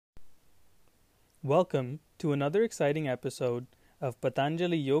Welcome to another exciting episode of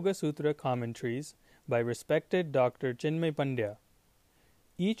Patanjali Yoga Sutra commentaries by respected Dr. Chinmay Pandya.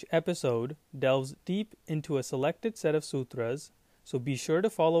 Each episode delves deep into a selected set of sutras, so be sure to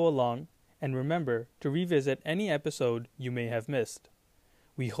follow along and remember to revisit any episode you may have missed.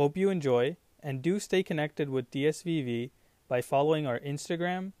 We hope you enjoy and do stay connected with DSVV by following our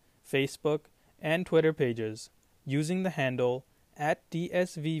Instagram, Facebook, and Twitter pages using the handle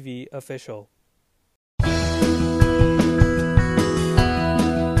 @DSVVofficial.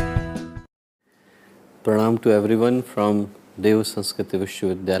 Pranam to everyone from Dev Sanskriti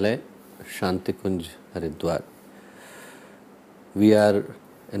Vishwavidyalaya, Shantikunj, Haridwar. We are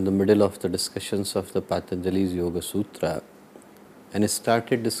in the middle of the discussions of the Patanjali's Yoga Sutra and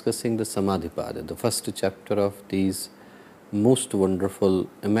started discussing the Samadhipada, the first chapter of these most wonderful,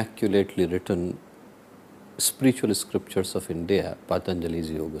 immaculately written spiritual scriptures of India, Patanjali's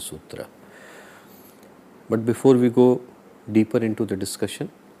Yoga Sutra. But before we go deeper into the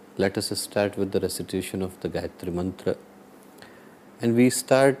discussion, let us start with the recitation of the Gayatri Mantra. And we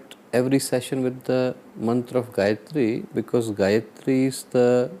start every session with the mantra of Gayatri because Gayatri is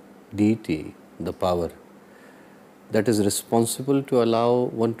the deity, the power that is responsible to allow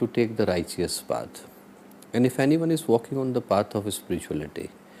one to take the righteous path. And if anyone is walking on the path of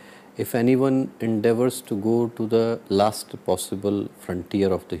spirituality, if anyone endeavors to go to the last possible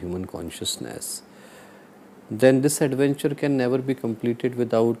frontier of the human consciousness, then this adventure can never be completed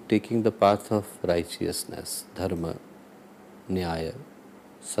without taking the path of righteousness, dharma, nyaya,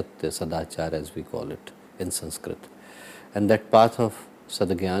 satya, sadachar as we call it in Sanskrit. And that path of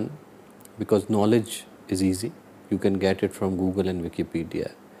sadgyan, because knowledge is easy, you can get it from Google and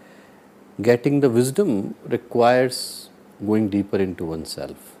Wikipedia. Getting the wisdom requires going deeper into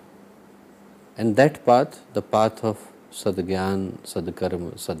oneself. And that path, the path of sadgyan,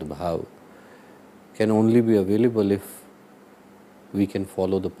 sadkarma, sadbhav, can only be available if we can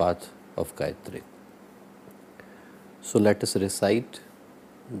follow the path of Gayatri. So let us recite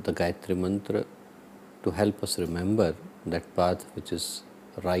the Gayatri Mantra to help us remember that path which is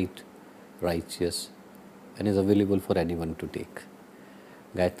right, righteous and is available for anyone to take.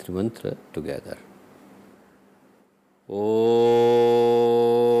 Gayatri Mantra together. Om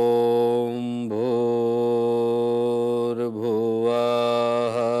Bhur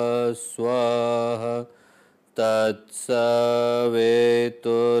Bhuvah Swaha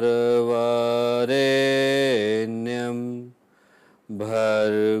Tatsaveturvarenyam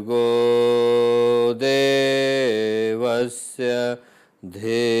Bhargo Devasya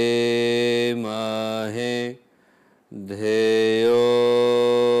Dhemahe Dheyo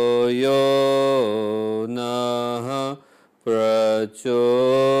Yo Nah Prachodaya.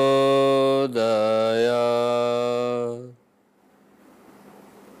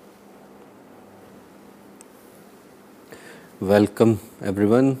 Welcome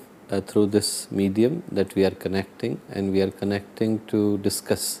everyone through this medium that we are connecting, and we are connecting to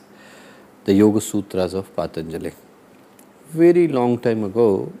discuss the Yoga Sutras of Patanjali. Very long time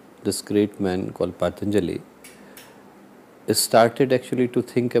ago, this great man called Patanjali started actually to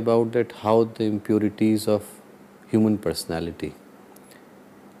think about that how the impurities of human personality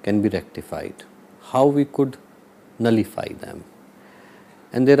can be rectified, how we could nullify them.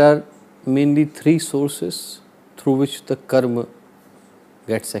 And there are mainly three sources through which the karma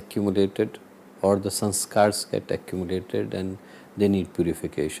gets accumulated or the sanskars get accumulated and they need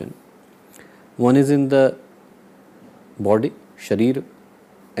purification. One is in the body, sharir,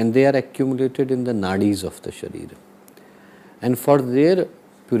 and they are accumulated in the nadis of the sharir. And for their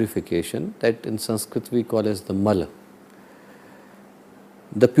purification, that in Sanskrit we call as the mala,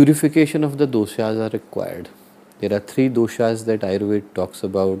 the purification of the doshas are required. There are three doshas that Ayurveda talks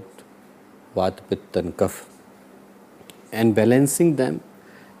about, Vata, Pitta and Kapha. And balancing them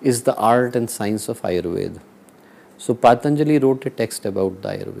is the art and science of Ayurveda. So Patanjali wrote a text about the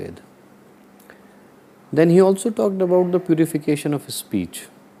Ayurveda. Then he also talked about the purification of speech,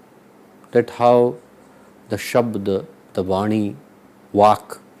 that how the shabda, the vani,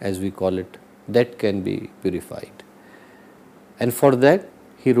 vak as we call it, that can be purified. And for that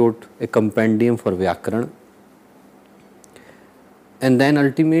he wrote a compendium for Vyakaran. And then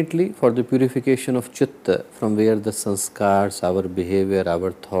ultimately for the purification of chitta, from where the sanskars, our behavior,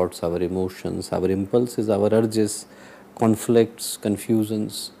 our thoughts, our emotions, our impulses, our urges, conflicts,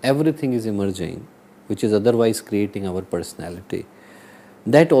 confusions, everything is emerging, which is otherwise creating our personality.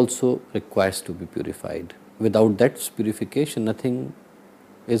 That also requires to be purified. Without that purification, nothing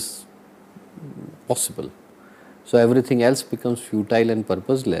is possible. So everything else becomes futile and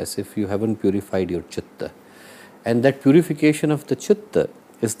purposeless if you haven't purified your chitta. And that purification of the chitta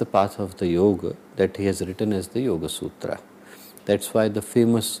is the path of the yoga that he has written as the Yoga Sutra. That's why the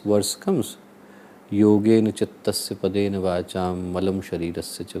famous verse comes, Yogena chittasya padena vacham malam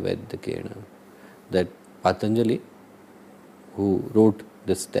sharirasya cha vaidakena. That Patanjali, who wrote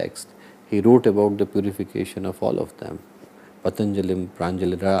this text, he wrote about the purification of all of them. Patanjalim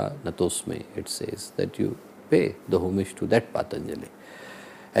pranjalira natosme, it says that you pay the homage to that Patanjali.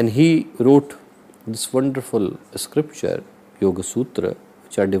 And he wrote this wonderful scripture, Yoga Sutra,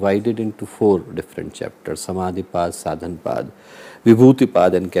 which are divided into 4 different chapters, Samadhipad, Sadhanpad,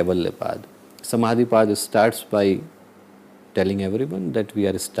 Vibhutipad and Kaivalyapad. Samadhipad starts by telling everyone that we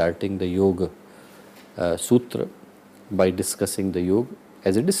are starting the Yoga Sutra by discussing the yoga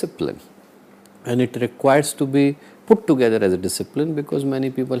as a discipline. And it requires to be put together as a discipline because many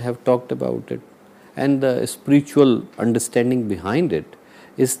people have talked about it. And the spiritual understanding behind it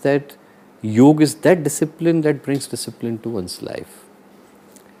is that yoga is that discipline that brings discipline to one's life.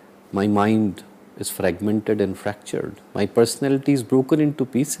 My mind is fragmented and fractured. My personality is broken into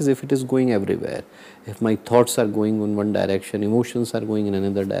pieces if it is going everywhere. If my thoughts are going in one direction, emotions are going in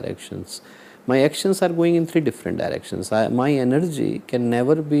another directions, my actions are going in 3 different directions. My energy can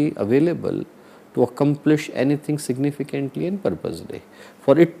never be available to accomplish anything significantly and purposely.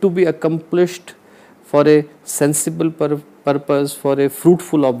 For it to be accomplished for a sensible purpose, for a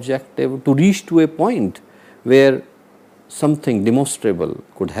fruitful objective, to reach to a point where something demonstrable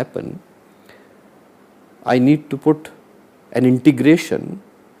could happen, I need to put an integration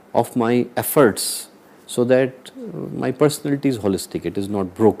of my efforts so that my personality is holistic, it is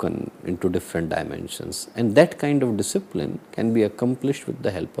not broken into different dimensions. And that kind of discipline can be accomplished with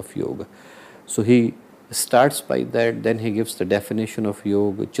the help of yoga. So he starts by that, then he gives the definition of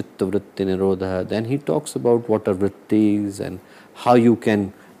yoga, chitta vritti nirodha, then he talks about what are vrittis and how you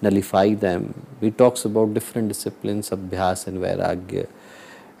can nullify them. He talks about different disciplines, abhyas and vairagya.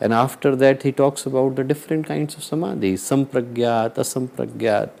 And after that he talks about the different kinds of samadhi, sampragyat,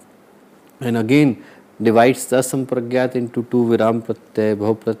 asampragyat, and again divides the asampragyat into 2, viram pratyay,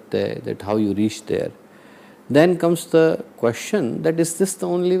 bhav pratyay, that how you reach there. Then comes the question that is this the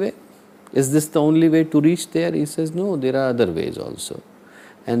only way? Is this the only way to reach there? He says no, there are other ways also.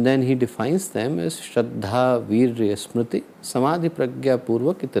 And then he defines them as Shraddha, Virya, Smriti, Samadhi, Pragya,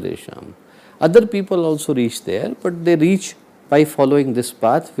 Purvak, Itaresham. Other people also reach there, but they reach by following this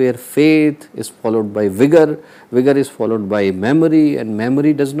path where faith is followed by vigor, vigor is followed by memory, and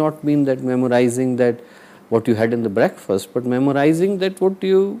memory does not mean that memorizing that what you had in the breakfast, but memorizing that what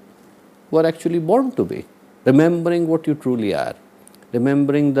you were actually born to be, remembering what you truly are,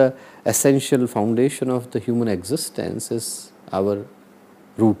 remembering the essential foundation of the human existence is our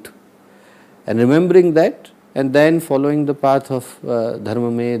root, and remembering that and then following the path of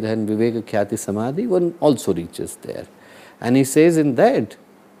Dharma Med and Viveka Khyati Samadhi, one also reaches there. And he says in that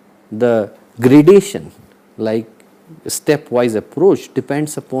the gradation, like stepwise approach,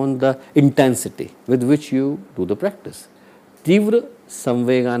 depends upon the intensity with which you do the practice. Tivra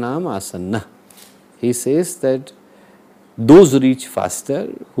samveganam asanna. He says that those reach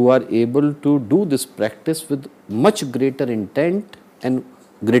faster who are able to do this practice with much greater intent and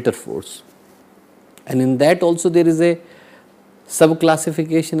greater force. And in that also there is a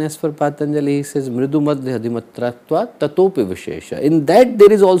sub-classification as per Patanjali. He says mridu madhya adimatratva tatopi vishesha. In that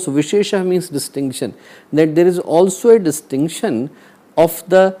there is also, vishesha means distinction, that there is also a distinction of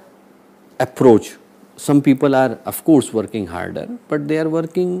the approach. Some people are of course working harder, but they are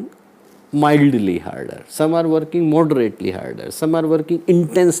working mildly harder. Some are working moderately harder. Some are working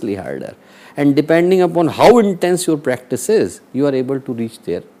intensely harder. And depending upon how intense your practice is, you are able to reach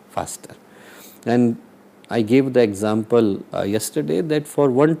there faster. And I gave the example yesterday that for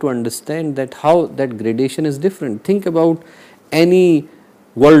one to understand that how that gradation is different, think about any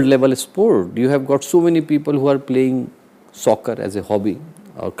world level sport. You have got so many people who are playing soccer as a hobby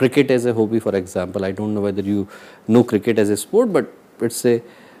or cricket as a hobby, for example. I don't know whether you know cricket as a sport, but it's a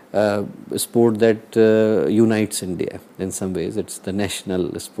sport that unites India in some ways. It's the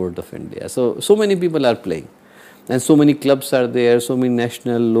national sport of India. So many people are playing. And so many clubs are there, so many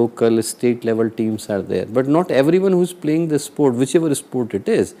national, local, state level teams are there. But not everyone who is playing the sport, whichever sport it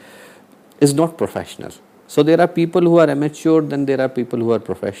is not professional. So there are people who are amateur, then there are people who are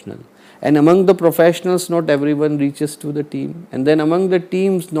professional. And among the professionals, not everyone reaches to the team. And then among the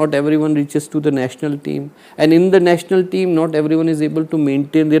teams, not everyone reaches to the national team. And in the national team, not everyone is able to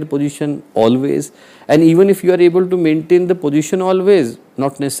maintain their position always. And even if you are able to maintain the position always,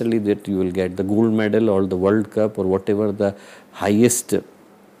 not necessarily that you will get the gold medal or the World Cup or whatever the highest,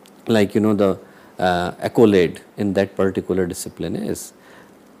 like the accolade in that particular discipline is.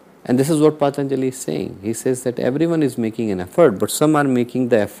 And this is what Patanjali is saying. He says that everyone is making an effort, but some are making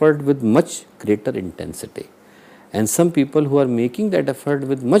the effort with much greater intensity. And some people who are making that effort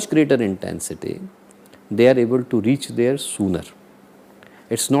with much greater intensity, they are able to reach there sooner.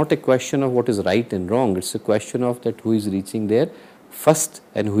 It's not a question of what is right and wrong, it's a question of that who is reaching there first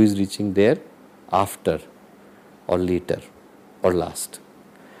and who is reaching there after or later or last.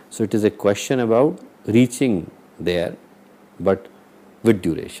 So it is a question about reaching there, but with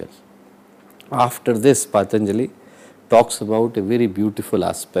duration. After this, Patanjali talks about a very beautiful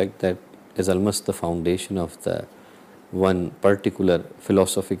aspect that is almost the foundation of the one particular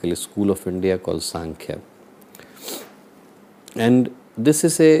philosophical school of India called Sankhya. And this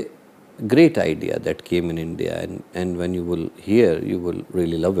is a great idea that came in India, and when you will hear, you will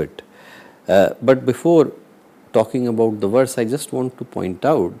really love it. But before talking about the verse, I just want to point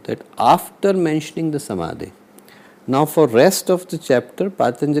out that after mentioning the Samadhi, now for rest of the chapter,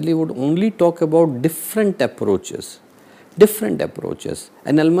 Patanjali would only talk about different approaches,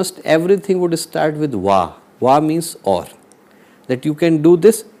 and almost everything would start with Va. Va means or, that you can do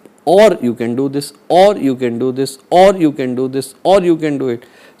this, or you can do this, or you can do this, or you can do this, or you can do it.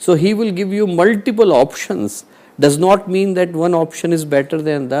 So he will give you multiple options. Does not mean that one option is better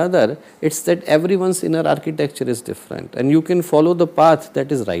than the other. It's that everyone's inner architecture is different, and you can follow the path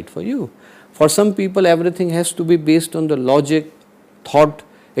that is right for you. For some people, everything has to be based on the logic, thought.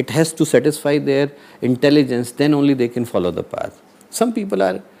 It has to satisfy their intelligence, then only they can follow the path. Some people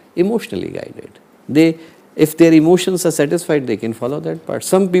are emotionally guided. If their emotions are satisfied, they can follow that path.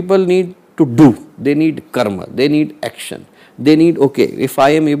 Some people need to do. They need karma. They need action. They need, okay, if I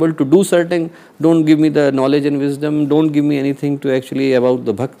am able to do certain, don't give me the knowledge and wisdom, don't give me anything to actually about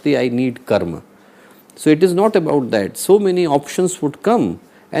the bhakti, I need karma. So it is not about that. So many options would come,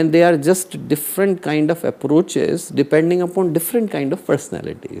 and they are just different kind of approaches depending upon different kind of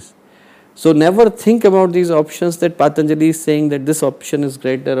personalities. So never think about these options that Patanjali is saying that this option is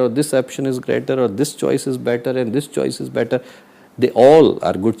greater, or this option is greater, or this choice is better and this choice is better. They all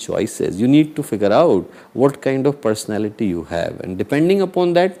are good choices. You need to figure out what kind of personality you have, and depending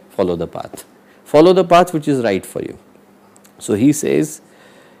upon that, follow the path. Follow the path which is right for you. So he says,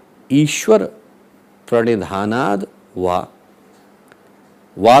 Ishwar pranidhanad va.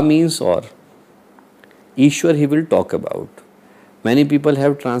 Va means or. Ishwar he will talk about. Many people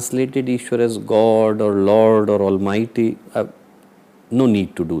have translated Ishwar as God or Lord or Almighty. No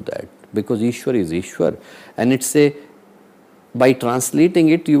need to do that, because Ishwar is Ishwar, and it's a, by translating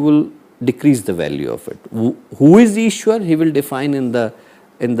it, you will decrease the value of it. Who is Ishwar? He will define in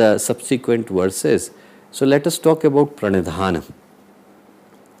the subsequent verses. So let us talk about pranidhana.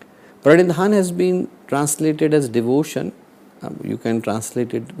 Pranidhana has been translated as devotion. You can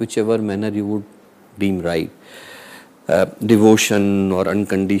translate it whichever manner you would deem right. Devotion or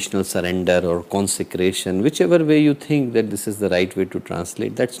unconditional surrender or consecration, whichever way you think that this is the right way to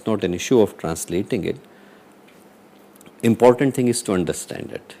translate, that's not an issue of translating it. Important thing is to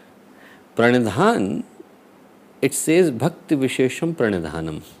understand it. Pranidhan, it says bhakti vishesham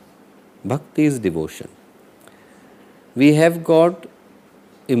pranidhanam. Bhakti is devotion. We have got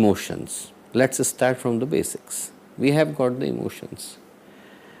emotions. Let's start from the basics. We have got the emotions.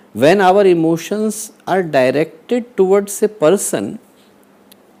 When our emotions are directed towards a person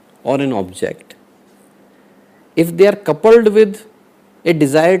or an object, if they are coupled with a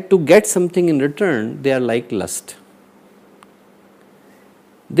desire to get something in return, they are like lust.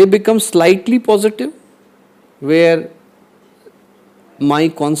 They become slightly positive, where my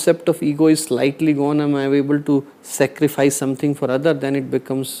concept of ego is slightly gone and I am able to sacrifice something for other, then it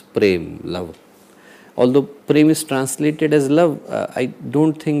becomes prem, love. Although prem is translated as love, I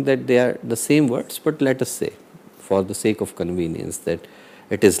don't think that they are the same words, but let us say, for the sake of convenience, that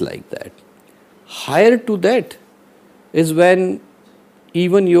it is like that. Higher to that is when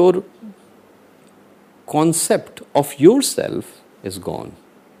even your concept of yourself is gone.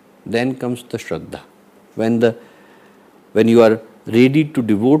 Then comes the Shraddha. When you are ready to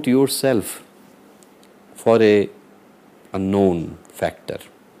devote yourself for a unknown factor.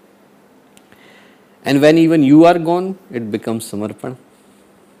 And when even you are gone, it becomes Samarpana.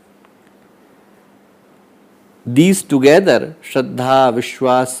 These together, Shraddha,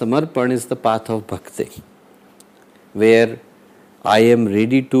 Vishwas, Samarpana, is the path of Bhakti, where I am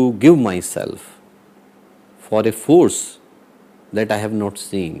ready to give myself for a force that I have not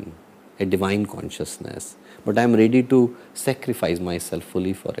seen, a divine consciousness, but I am ready to sacrifice myself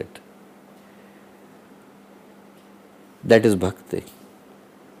fully for it. That is Bhakti.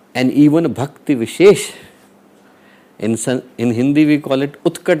 And even Bhakti Vishesh In Hindi we call it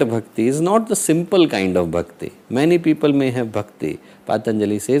Utkat Bhakti. It's not the simple kind of bhakti. Many people may have bhakti.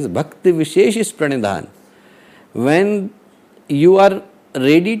 Patanjali says Bhakti Vishesh is Pranidhan. When you are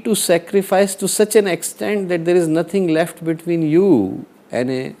ready to sacrifice to such an extent that there is nothing left between you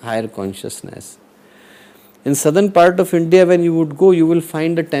and a higher consciousness. In southern part of India, when you would go, you will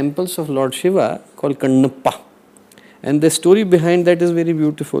find the temples of Lord Shiva called Kannappa. And the story behind that is very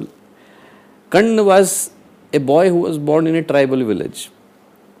beautiful. Kanna was a boy who was born in a tribal village.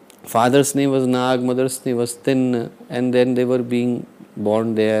 Father's name was Nag, mother's name was Tin, and then they were being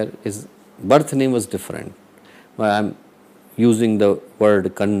born there. His birth name was different. Well, I'm using the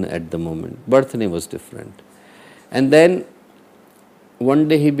word Kan at the moment. Birth name was different. And then one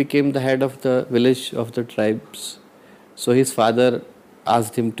day he became the head of the village of the tribes. So his father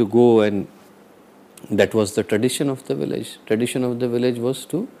asked him to go, and that was the tradition of the village. Tradition of the village was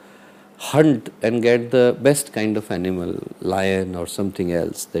to hunt and get the best kind of animal, lion or something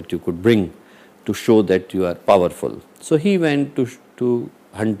else that you could bring to show that you are powerful. So he went to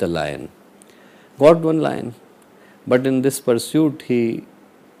hunt the lion. Got one lion. But in this pursuit he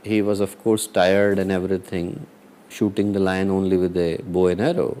was of course tired and everything. Shooting the lion only with a bow and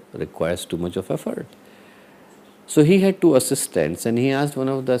arrow requires too much of effort. So he had two assistants, and he asked one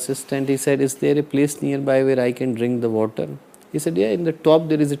of the assistants, he said, is there a place nearby where I can drink the water? He said, yeah, in the top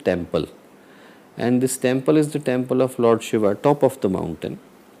there is a temple. And this temple is the temple of Lord Shiva, top of the mountain.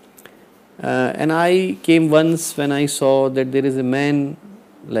 And I came once when I saw that there is a man,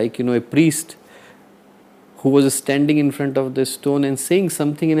 like, a priest, who was standing in front of the stone and saying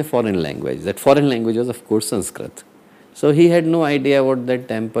something in a foreign language. That foreign language was, of course, Sanskrit. So he had no idea what that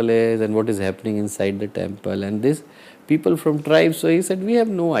temple is and what is happening inside the temple. And these people from tribes, so he said, we have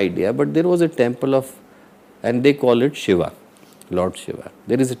no idea, but there was a temple of, and they call it Shiva, Lord Shiva.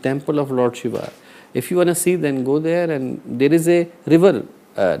 There is a temple of Lord Shiva. If you want to see, then go there, and there is a river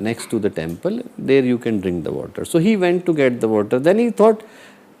next to the temple. There you can drink the water. So he went to get the water. Then he thought,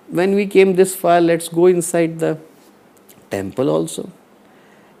 when we came this far, let's go inside the temple also.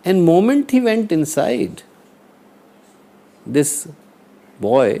 And moment he went inside, this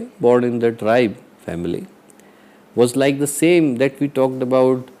boy born in the tribe family was like the same that we talked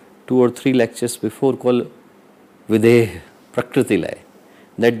about 2 or 3 lectures before, called Videha Prakriti Lay,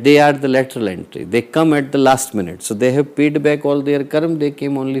 that they are the lateral entry. They come at the last minute. So they have paid back all their karma, they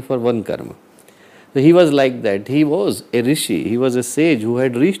came only for one karma. So he was like that. He was a rishi, he was a sage who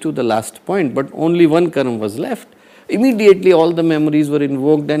had reached to the last point, but only one karma was left. Immediately all the memories were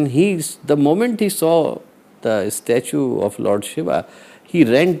invoked, and the moment he saw the statue of Lord Shiva, he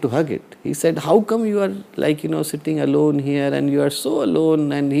ran to hug it. He said, how come you are like, sitting alone here, and you are so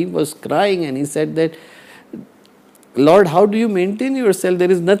alone? And he was crying, and he said that, Lord, how do you maintain yourself?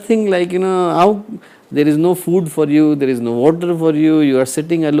 There is nothing like, how there is no food for you, there is no water for you, you are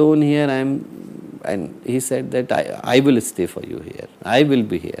sitting alone here. And he said that I will stay for you here, I will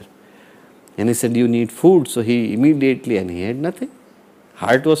be here. And he said, you need food. So he immediately, and he had nothing.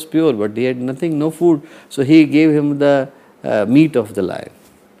 Heart was pure, but he had nothing, no food. So he gave him the meat of the lion.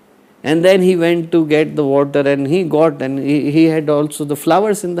 And then he went to get the water, and he got, and he had also the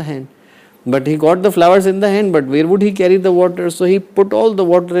flowers in the hand. But he got the flowers in the hand, but where would he carry the water? So he put all the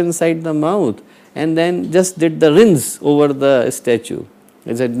water inside the mouth, and then just did the rinse over the statue.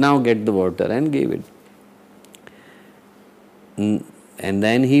 He said, now get the water, and gave it. And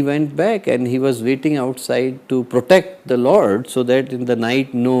then he went back, and he was waiting outside to protect the Lord, so that in the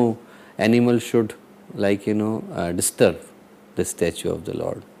night no animal should disturb the statue of the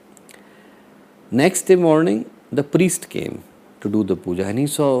Lord. Next day morning, the priest came to do the puja, and he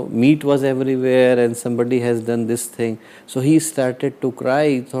saw meat was everywhere and somebody has done this thing. So he started to cry.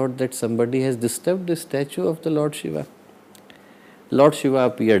 He thought that somebody has disturbed the statue of the Lord Shiva. Lord Shiva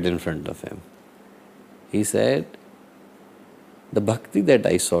appeared in front of him. He said, the bhakti that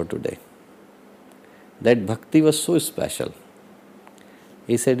I saw today, that bhakti was so special.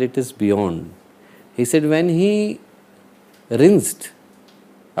 He said, it is beyond. He said, when he rinsed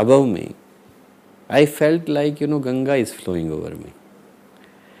above me, I felt like, Ganga is flowing over me.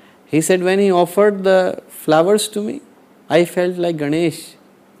 He said, when he offered the flowers to me, I felt like Ganesh,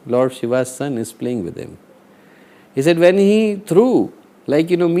 Lord Shiva's son, is playing with him. He said, when he threw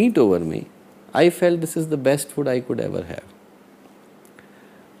meat over me, I felt this is the best food I could ever have.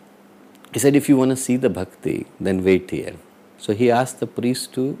 He said, if you want to see the bhakti, then wait here. So he asked the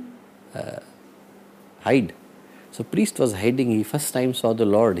priest to hide. So priest was hiding. He first time saw the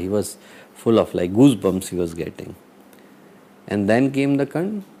Lord. He was full of goosebumps he was getting. And then came the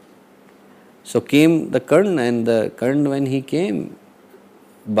Karn. So came the Karn, and the Karn, when he came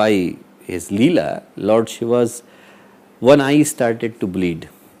by his Leela, Lord Shiva's one eye started to bleed.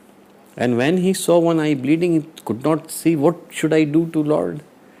 And when he saw one eye bleeding, he could not see, what should I do to Lord?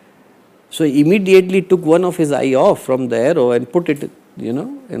 So he immediately took one of his eye off from the arrow and put it,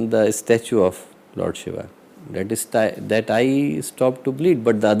 in the statue of Lord Shiva. That eye stopped to bleed,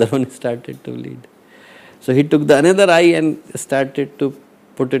 but the other one started to bleed. So he took the another eye and started to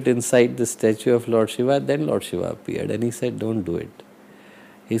put it inside the statue of Lord Shiva. Then Lord Shiva appeared and he said, don't do it.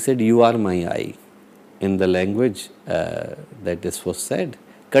 He said, you are my eye. In the language that this was said,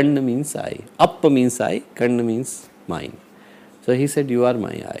 Kanda means eye, Appa means eye, Kanda means mine. So he said, you are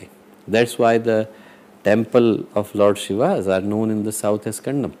my eye. That's why the temple of Lord Shiva's are known in the south as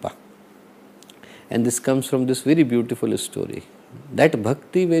Kannappa. And this comes from this very beautiful story. That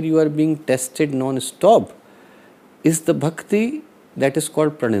bhakti where you are being tested non-stop is the bhakti that is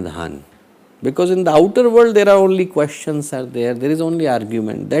called pranidhan. Because in the outer world there are only questions are there is only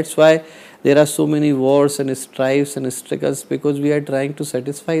argument. That's why there are so many wars and strifes and struggles, because we are trying to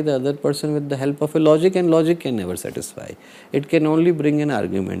satisfy the other person with the help of a logic, and logic can never satisfy. It can only bring an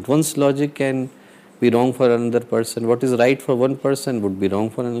argument. Once logic can be wrong for another person, what is right for one person would be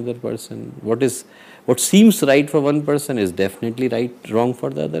wrong for another person. What seems right for one person is definitely wrong for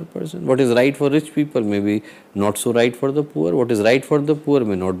the other person. What is right for rich people may be not so right for the poor. What is right for the poor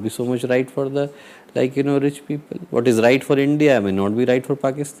may not be so much right for the rich people. What is right for India may not be right for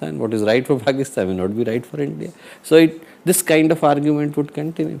Pakistan. What is right for Pakistan may not be right for India. So this kind of argument would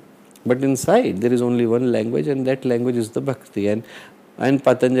continue. But inside there is only one language, and that language is the bhakti. And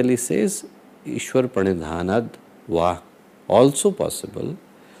Patanjali says, Ishwar pranidhanad va, also possible,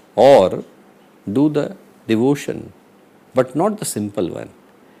 or do the devotion, but not the simple one,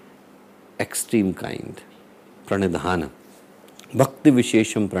 extreme kind, pranidhana, bhakti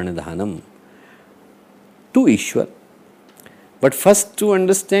vishesham pranidhanam, to Ishwar. But first to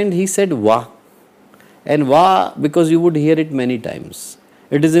understand, he said va, and va because you would hear it many times.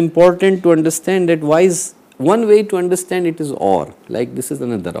 It is important to understand that one way to understand it is or, like this is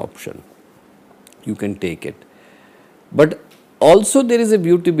another option. You can take it. But also there is a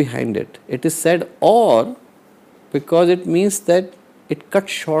beauty behind it. It is said or because it means that it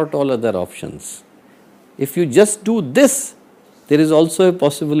cuts short all other options. If you just do this, there is also a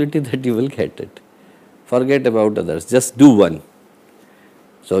possibility that you will get it. Forget about others, just do one.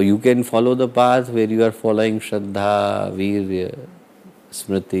 So you can follow the path where you are following Shraddha, Virya,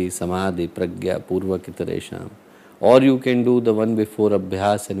 Smriti, Samadhi, Pragya, Purva Kitaresham. Or you can do the one before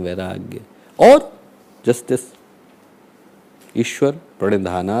Abhyas and Vairagya. Or just this, Ishwar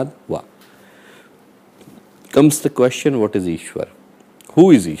pranidhanad va. Comes the question, what is Ishwar?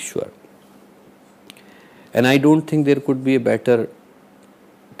 Who is Ishwar? And I don't think there could be a better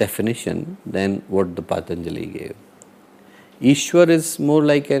definition than what the Patanjali gave. Ishwar is more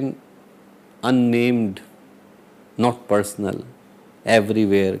like an unnamed, not personal,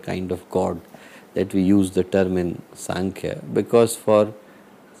 everywhere kind of God that we use the term in Sankhya, because for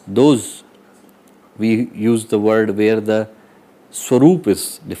those we use the word where the Swarup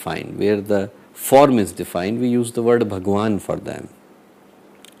is defined, where the form is defined, we use the word Bhagwan for them.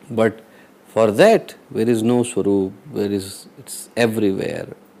 But for that, there is no Swarup, it's everywhere,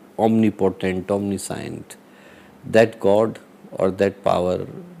 omnipotent, omniscient. That God or that power,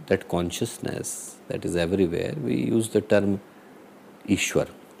 that consciousness that is everywhere, we use the term Ishwar.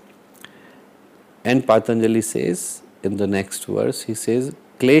 And Patanjali says in the next verse, he says,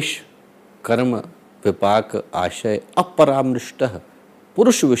 Klesh karma vipak ashay aparamrishtah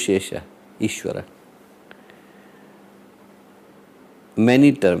purush vishesha Ishwara.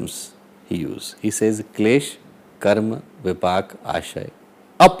 Many terms he uses. He says, Klesh karma vipak ashay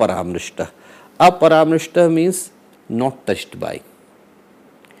aparamrishtah. Aparamrishtah means not touched by.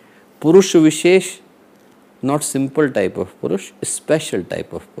 Purush Vishesh, not simple type of Purush, special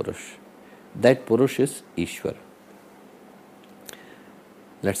type of Purush. That Purush is Ishwar.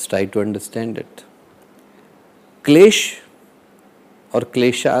 Let's try to understand it. Klesh or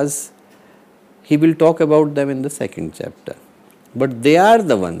Kleshas, he will talk about them in the second chapter. But they are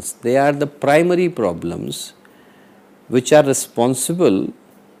the ones, they are the primary problems which are responsible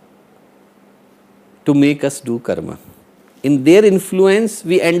to make us do karma. In their influence,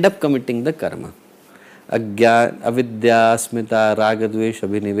 we end up committing the karma. Agyan, avidya, smita, ragadvesh,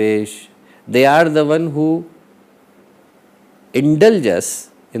 abhinivesh, they are the one who indulge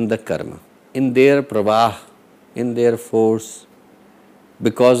us in the karma, in their pravah, in their force.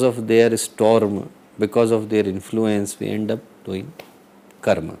 Because of their storm, because of their influence, we end up doing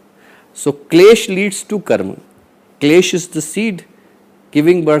karma. So, klesh leads to karma. Klesh is the seed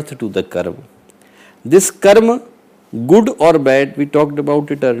giving birth to the karma. This karma, good or bad, we talked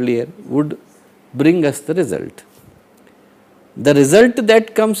about it earlier, would bring us the result. The result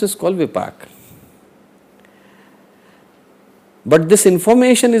that comes is called vipak. But this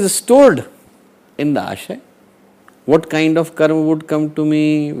information is stored in the ashaya. What kind of karma would come to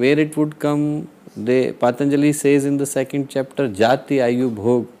me, where it would come. Patanjali says in the second chapter, Jati, Ayu,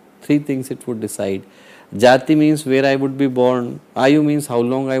 Bhog, three things it would decide. Jati means where I would be born, Ayu means how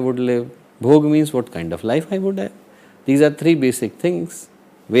long I would live, Bhog means what kind of life I would have. These are three basic things.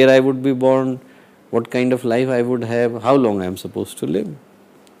 Where I would be born, what kind of life I would have, how long I am supposed to live.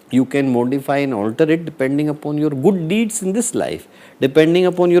 You can modify and alter it depending upon your good deeds in this life, depending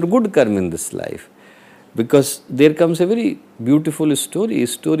upon your good karma in this life. Because there comes a very beautiful story,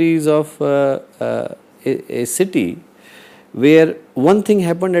 stories of a city where one thing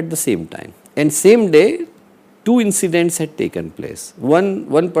happened at the same time, and same day two incidents had taken place.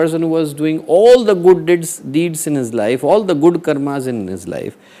 One person who was doing all the good deeds in his life, all the good karmas in his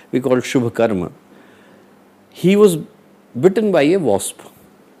life, we call Shubha Karma, he was bitten by a wasp.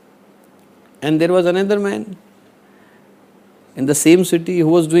 And there was another man in the same city who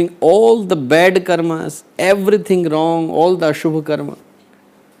was doing all the bad karmas, everything wrong, all the Ashubha karma,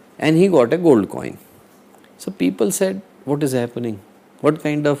 and he got a gold coin. So people said, what is happening? What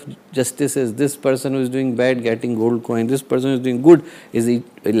kind of justice is this? Person who is doing bad getting gold coin, this person who is doing good, is he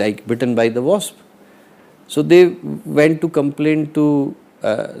like bitten by the wasp? So they went to complain to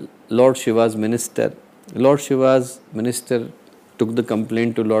Lord Shiva's minister. Lord Shiva's minister took the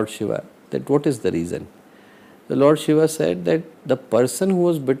complaint to Lord Shiva, that what is the reason? The Lord Shiva said that the person who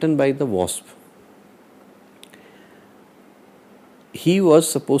was bitten by the wasp, he was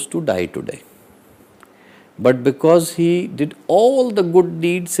supposed to die today. But because he did all the good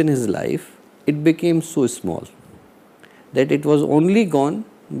deeds in his life, it became so small that it was only gone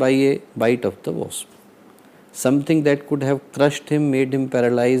by a bite of the wasp. Something that could have crushed him, made him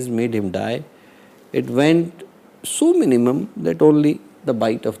paralyzed, made him die, it went so minimum that only the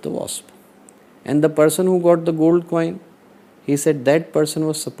bite of the wasp. And the person who got the gold coin, he said that person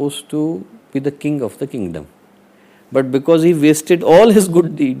was supposed to be the king of the kingdom. But because he wasted all his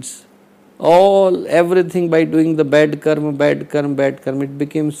good deeds, everything by doing the bad karma, it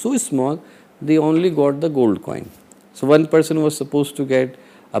became so small, they only got the gold coin. So one person was supposed to get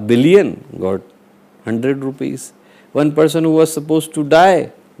 1 billion, got 100 rupees. One person who was supposed to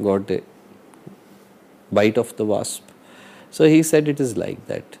die got a bite of the wasp. So he said it is like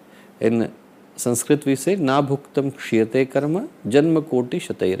that. In Sanskrit we say, na bhuktam kshiyate karma, janma koti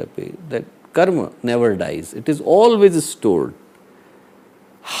shatairape. That karma never dies. It is always stored.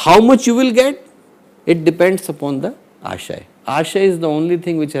 How much you will get? It depends upon the ashaya. Ashaya is the only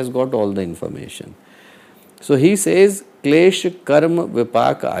thing which has got all the information. So he says, klesh karma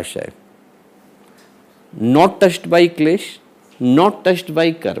vipaka ashaya. Not touched by klesh, not touched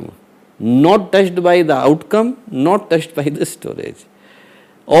by karma, not touched by the outcome, not touched by the storage.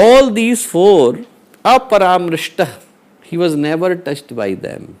 All these four, aparamrishta, he was never touched by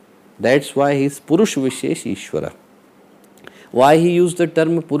them. That's why he is Purush Vishesh Ishvara. Why he used the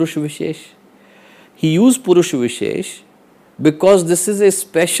term Purush Vishesh? He used Purush Vishesh because this is a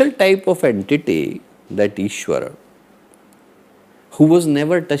special type of entity, that Ishvara, who was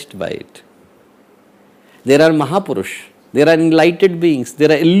never touched by it. There are Mahapurush, there are enlightened beings,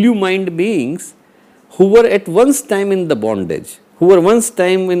 there are illumined beings who were at once time in the bondage, who were once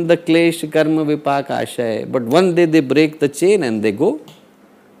time in the klesh, karma, vipaka, ashaya, but one day they break the chain and they go.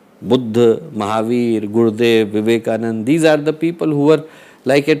 Buddha, Mahavir, Gurudev, Vivekanand, these are the people who were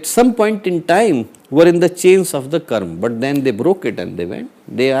like at some point in time were in the chains of the karma, but then they broke it and they went.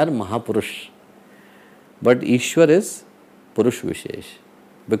 They are Mahapurush. But Ishwar is Purush Vishesh,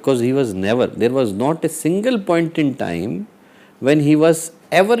 because he was never, there was not a single point in time when he was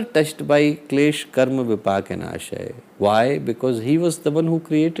ever touched by klesh, karma, vipaka and ashaya. Why? Because he was the one who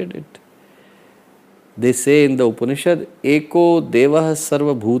created it. They say in the Upanishad, Eko Devah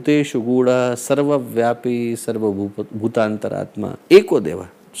Sarva Bhuteshu Guda Sarva Vyapi Sarva Bhutantaratma. Eko Deva.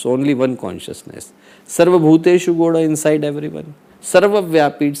 It's only one consciousness. Sarva Bhuteshu Guda, inside everyone. Sarva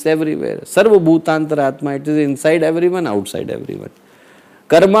Vyapi, it's everywhere. Sarva Bhutantaratma, it is inside everyone, outside everyone.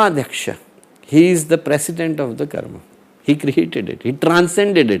 Karma Dhaksha. He is the president of the karma. He created it. He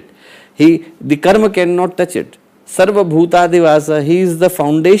transcended it. The karma cannot touch it. Sarva Bhutadivasa. He is the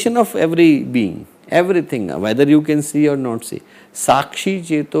foundation of every being. Everything, whether you can see or not see. Sakshi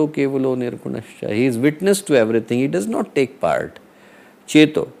Cheto Kevalo Nirgunascha. He is witness to everything. He does not take part.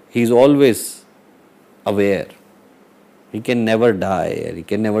 Cheto, he is always aware. He can never die, he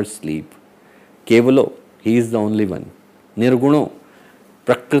can never sleep. Kevalo, he is the only one. Nirguno,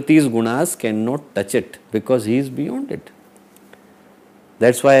 Prakriti's gunas cannot touch it because he is beyond it.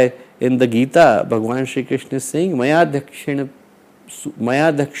 That's why in the Gita, Bhagavan Shri Krishna is saying, Maya Dhakshina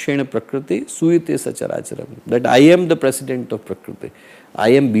Maya Dakshena Prakriti, Suyate Sacharacharam. That I am the president of Prakriti. I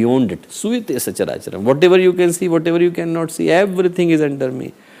am beyond it. Suyate Sacharacharam. Whatever you can see, whatever you cannot see, everything is under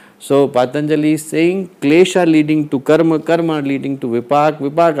me. So Patanjali is saying klesha leading to karma, karma leading to vipak,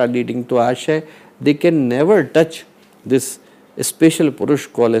 vipaka leading to ashay. They can never touch this special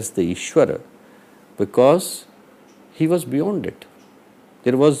Purush called as the Ishvara, because he was beyond it.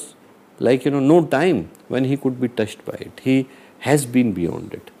 There was no time when he could be touched by it. He has been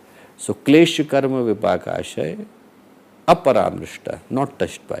beyond it. So klesha karma vipaka ashay aparamrishta, not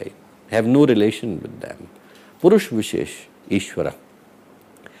touched by it, have no relation with them. Purush Vishesh Ishvara.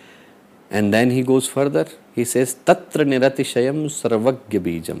 And then he goes further. He says, Tatra niratishayam sarvagya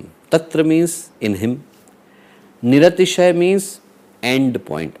bijam. Tatra means in him. Niratishaya means end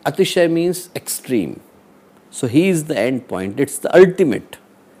point. Atishay means extreme. So he is the end point. It's the ultimate.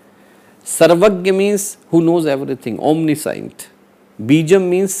 Sarvagya means who knows everything, omniscient. Bijam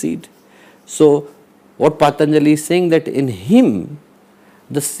means seed. So what Patanjali is saying, that in him,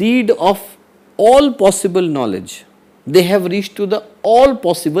 the seed of all possible knowledge, they have reached to the all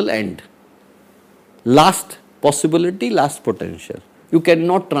possible end. Last possibility, last potential. You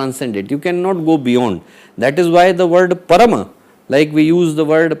cannot transcend it. You cannot go beyond. That is why the word Parama, like we use the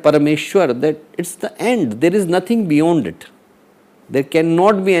word Parameshwar, that it's the end. There is nothing beyond it. There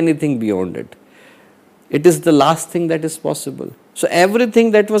cannot be anything beyond it. It is the last thing that is possible. So everything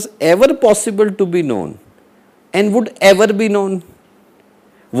that was ever possible to be known and would ever be known,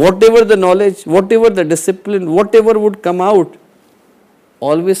 whatever the knowledge, whatever the discipline, whatever would come out,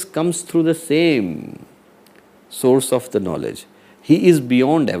 always comes through the same source of the knowledge. He is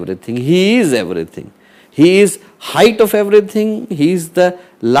beyond everything. He is everything. He is height of everything. He is the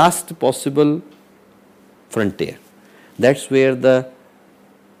last possible frontier. That's where the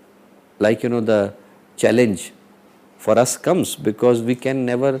challenge for us comes, because we can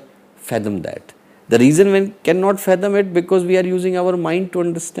never fathom that. The reason we cannot fathom it, because we are using our mind to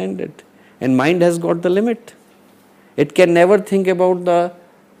understand it, and mind has got the limit. It can never think about the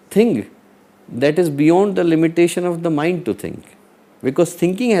thing that is beyond the limitation of the mind to think, because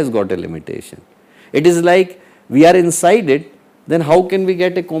thinking has got a limitation. It is like we are inside it, then how can we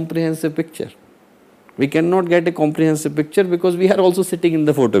get a comprehensive picture? We cannot get a comprehensive picture because we are also sitting in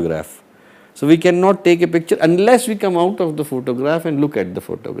the photograph. So we cannot take a picture unless we come out of the photograph and look at the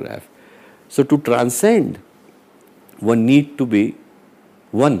photograph. So to transcend, one need to be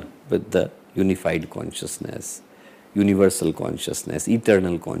one with the unified consciousness, universal consciousness,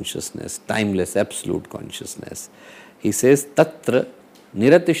 eternal consciousness, timeless absolute consciousness. He says, Tatra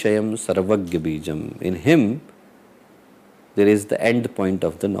niratishayam sarvagya bijam. In him, there is the end point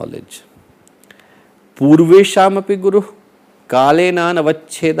of the knowledge. Purvesham api guru kalena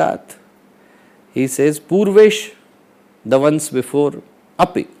navachhedat. He says, Purvesh, the ones before,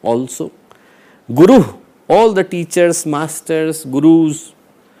 api, also. Guru, all the teachers, masters, gurus,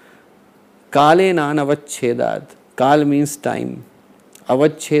 kalena navachhedat. Kal means time.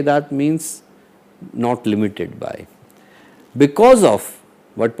 Avachhedat means not limited by. Because of,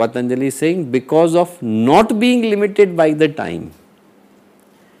 what Patanjali is saying, because of not being limited by the time,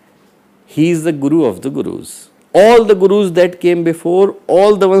 he is the guru of the gurus. All the gurus that came before,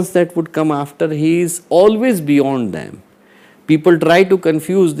 all the ones that would come after, he is always beyond them. People try to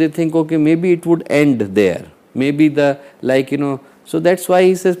confuse, they think, okay, maybe it would end there. Maybe so that's why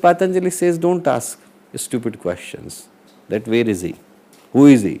he says, Patanjali says, don't ask stupid questions. That where is he? Who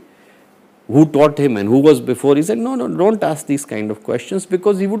is he? Who taught him and who was before? He said, no, don't ask these kind of questions,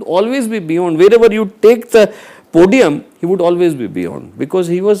 because he would always be beyond. Wherever you take the podium, he would always be beyond, because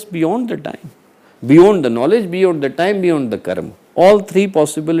he was beyond the time. Beyond the knowledge, beyond the time, beyond the karma. All three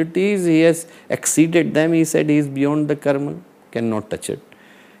possibilities, he has exceeded them. He said he is beyond the karma, cannot touch it.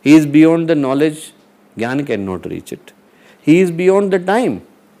 He is beyond the knowledge, jnana cannot reach it. He is beyond the time.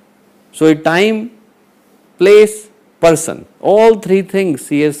 So a time, place, person, all three things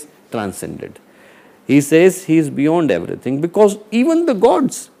he has transcended. He says he is beyond everything, because even the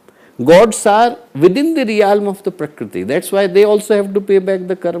gods are within the realm of the Prakriti. That's why they also have to pay back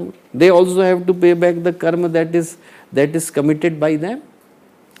the karma. They also have to pay back the karma that is committed by them.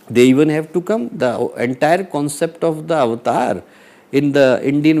 They even have to come. The entire concept of the avatar in the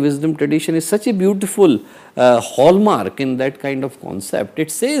Indian wisdom tradition is such a beautiful hallmark in that kind of concept.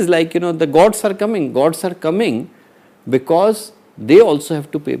 It says the gods are coming. Gods are coming because they also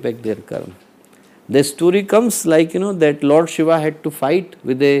have to pay back their karma. The story comes that Lord Shiva had to fight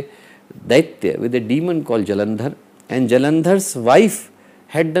with a Daitya, with a demon called Jalandhar, and Jalandhar's wife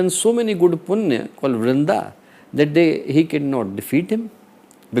had done so many good punya called Vrinda that he could not defeat him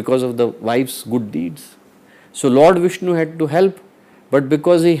because of the wife's good deeds. So Lord Vishnu had to help but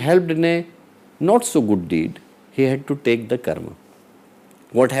because he helped in a not so good deed, he had to take the karma.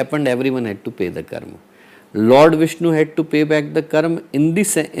 What happened? Everyone had to pay the karma. Lord Vishnu had to pay back the karma in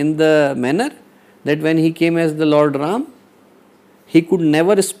the manner that when he came as the Lord Ram, he could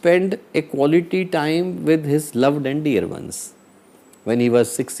never spend a quality time with his loved and dear ones. When he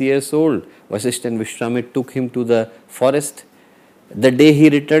was 6 years old, Vasishtha and Vishwamitra took him to the forest. The day he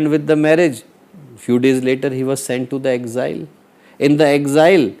returned with the marriage, few days later he was sent to the exile. In the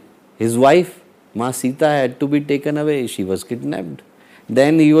exile, his wife, Ma Sita, had to be taken away. She was kidnapped.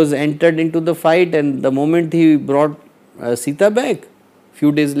 Then he was entered into the fight, and the moment he brought Sita back,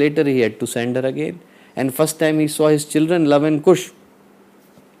 few days later he had to send her again. And first time he saw his children, Love and Kush,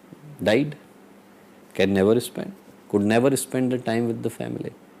 died. Could never spend the time with the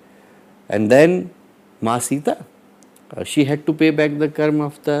family. And then Ma Sita, she had to pay back the karma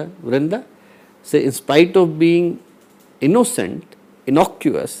of the Vrinda. So in spite of being innocent,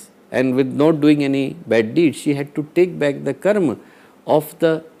 innocuous, and with not doing any bad deeds, she had to take back the karma of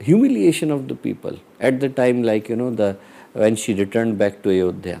the humiliation of the people. At the time, when she returned back to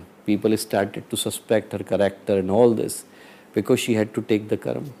Ayodhya, people started to suspect her character and all this because she had to take the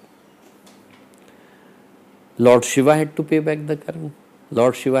karma. Lord Shiva had to pay back the karma.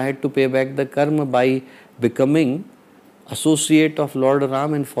 Lord Shiva had to pay back the karma by becoming associate of Lord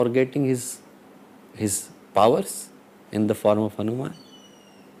Ram and forgetting his powers in the form of Hanuman.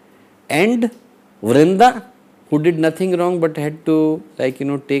 And Vrinda, who did nothing wrong but had to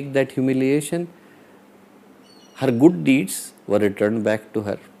take that humiliation, her good deeds were returned back to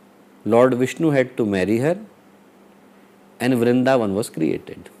her. Lord Vishnu had to marry her, and Vrindavan was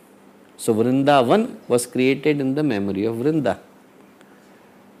created. So Vrindavan was created in the memory of Vrinda.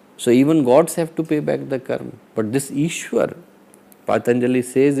 So even gods have to pay back the karma. But this Ishwar, Patanjali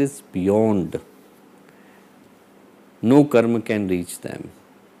says, is beyond. No karma can reach them.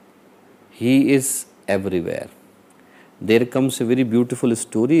 He is everywhere. There comes a very beautiful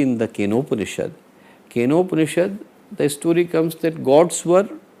story in the Kenopanishad. Kenopanishad, the story comes that gods were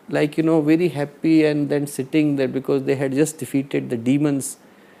very happy and then sitting there because they had just defeated the demons.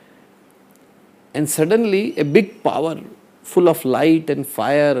 And suddenly a big power full of light and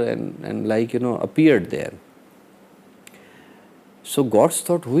fire and appeared there. So gods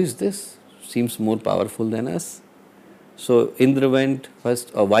thought, who is this? Seems more powerful than us. So Indra went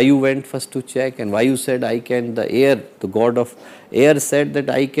first, or Vayu went first to check, and Vayu said, I can, the air, the god of air said that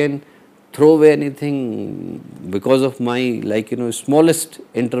I can throw away anything because of my smallest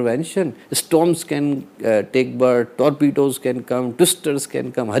intervention. Storms can take birth, torpedoes can come, twisters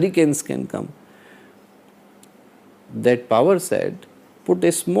can come, hurricanes can come. That power said, put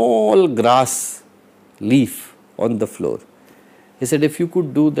a small grass leaf on the floor. He said, if you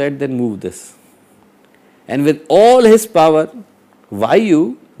could do that, then move this. And with all his power,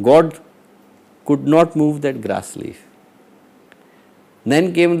 Vayu, God, could not move that grass leaf.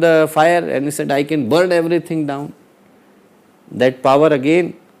 Then came the fire and he said, I can burn everything down. That power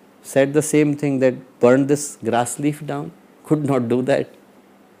again said the same thing, that burn this grass leaf down. Could not do that.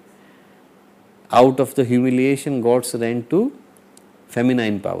 Out of the humiliation, gods ran to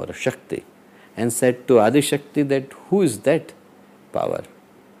feminine power, Shakti, and said to Adi Shakti that, who is that power?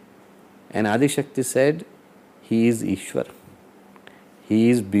 And Adi Shakti said, he is Ishwar. He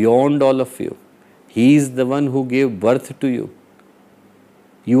is beyond all of you. He is the one who gave birth to you.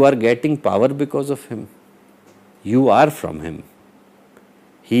 You are getting power because of him. You are from him.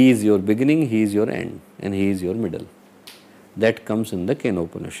 He is your beginning, he is your end, and he is your middle. That comes in the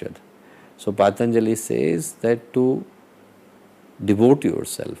Kenopanishad. So Patanjali says that to devote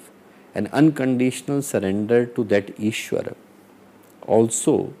yourself, an unconditional surrender to that Ishwara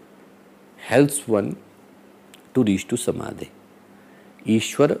also helps one to reach to Samadhi.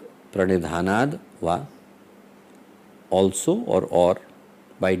 Ishwar pranidhanad va, also or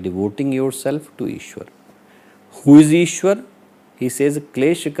by devoting yourself to Ishwar. Who is Ishwar? He says,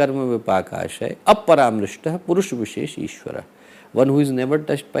 Klesha karma vipakashay aparamrishtah purush vishesh Ishwara. One who is never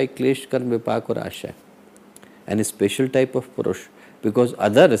touched by Klesh, Karma, Vipak or Asha. And a special type of Purush, because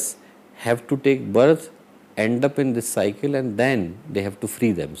others have to take birth, end up in this cycle, and then they have to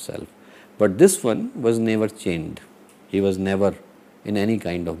free themselves. But this one was never chained. He was never in any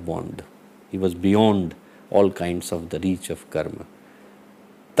kind of bond. He was beyond all kinds of the reach of karma.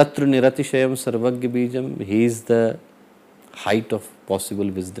 Tatra niratishayam sarvagya bijam. He is the height of possible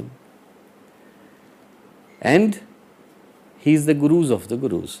wisdom. And he is the gurus of the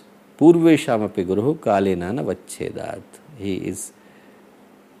gurus. Purveshamapi guruhu kalenana vachchedat. He is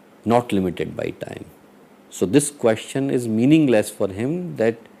not limited by time. So this question is meaningless for him,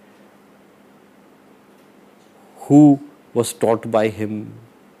 that who was taught by him,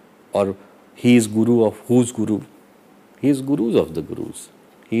 or he is guru of whose guru? He is gurus of the gurus.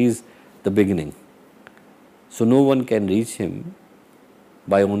 He is the beginning. So no one can reach him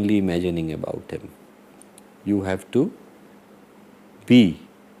by only imagining about him. You have to be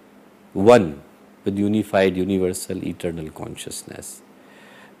one with unified, universal, eternal consciousness.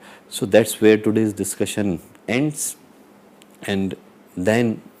 So that's where today's discussion ends, and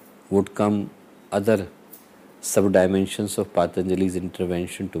then would come other sub-dimensions of Patanjali's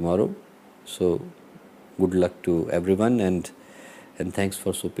intervention tomorrow. So good luck to everyone, and thanks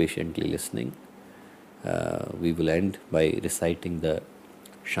for so patiently listening. We will end by reciting the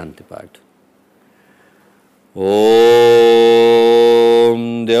Shanti part. Om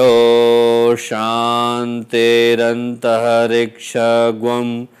Dyo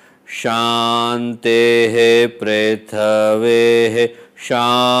Shantirantahariksha Shantehe Prithavehe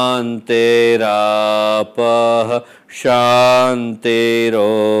Shantirapah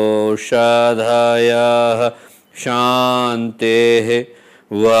Shantiroshadhayah Shantehe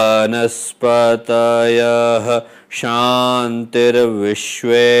Vanaspatayah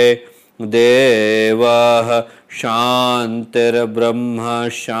Shantirvishve Devah Shantirbrahma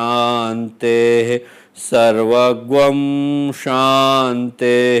Shantehe Sarvagvam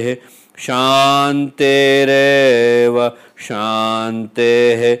Shantehe Shantireva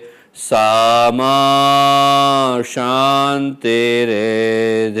Shantehe Sama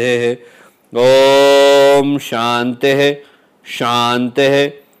Shantiredhe. Om Shantehe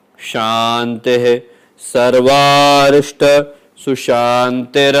Shantehe Shantehe Sarvarishta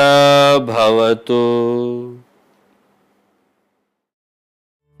Sushantira Bhavatu.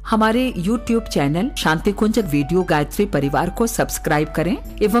 हमारे YouTube channel Shanti Kunj video Gayatri Parivar को subscribe करें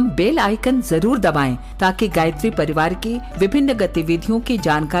एवं bell icon जरूर दबाएं ताकि गायत्री परिवार की विभिन्न गतिविधियों की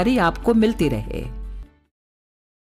जानकारी आपको मिलती रहे।